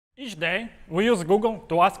Each day, we use Google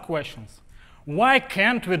to ask questions. Why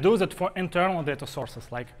can't we do that for internal data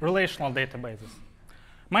sources, like relational databases?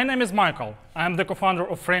 My name is Michael. I'm the co-founder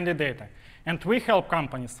of FriendlyData, and we help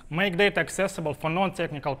companies make data accessible for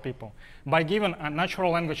non-technical people by giving a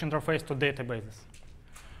natural language interface to databases.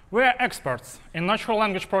 We are experts in natural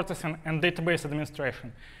language processing and database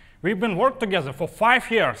administration. We've been working together for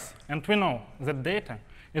 5 years, and we know that data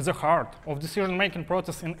is the heart of decision-making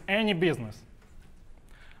process in any business.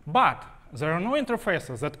 But there are no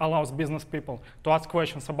interfaces that allows business people to ask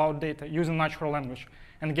questions about data using natural language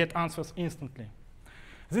and get answers instantly.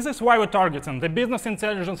 This is why we're targeting the business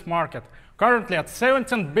intelligence market, currently at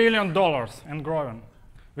 $17 billion and growing.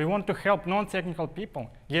 We want to help non-technical people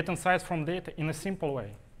get insights from data in a simple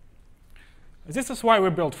way. This is why we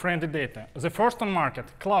built FriendlyData, the first on market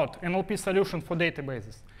cloud NLP solution for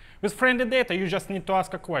databases. With FriendlyData, you just need to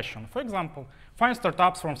ask a question. For example, find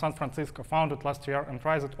startups from San Francisco founded last year and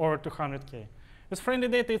priced at over 200K. With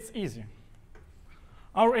FriendlyData, it's easy.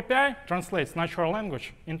 Our API translates natural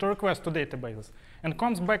language into requests to databases and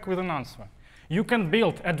comes back with an answer. You can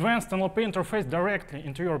build advanced NLP interface directly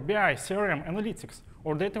into your BI, CRM, analytics,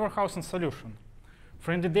 or data warehousing solution.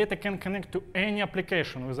 FriendlyData can connect to any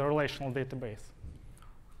application with a relational database.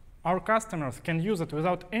 Our customers can use it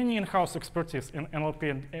without any in-house expertise in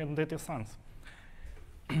NLP and data science.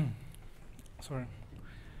 Sorry.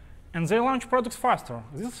 And they launch products faster.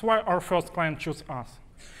 This is why our first client chose us.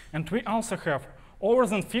 And we also have over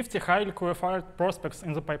than 50 highly qualified prospects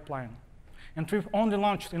in the pipeline. And we've only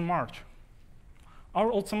launched in March.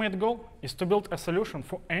 Our ultimate goal is to build a solution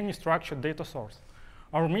for any structured data source.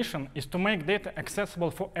 Our mission is to make data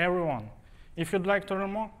accessible for everyone. If you'd like to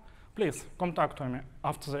learn more, please contact me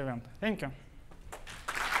after the event. Thank you.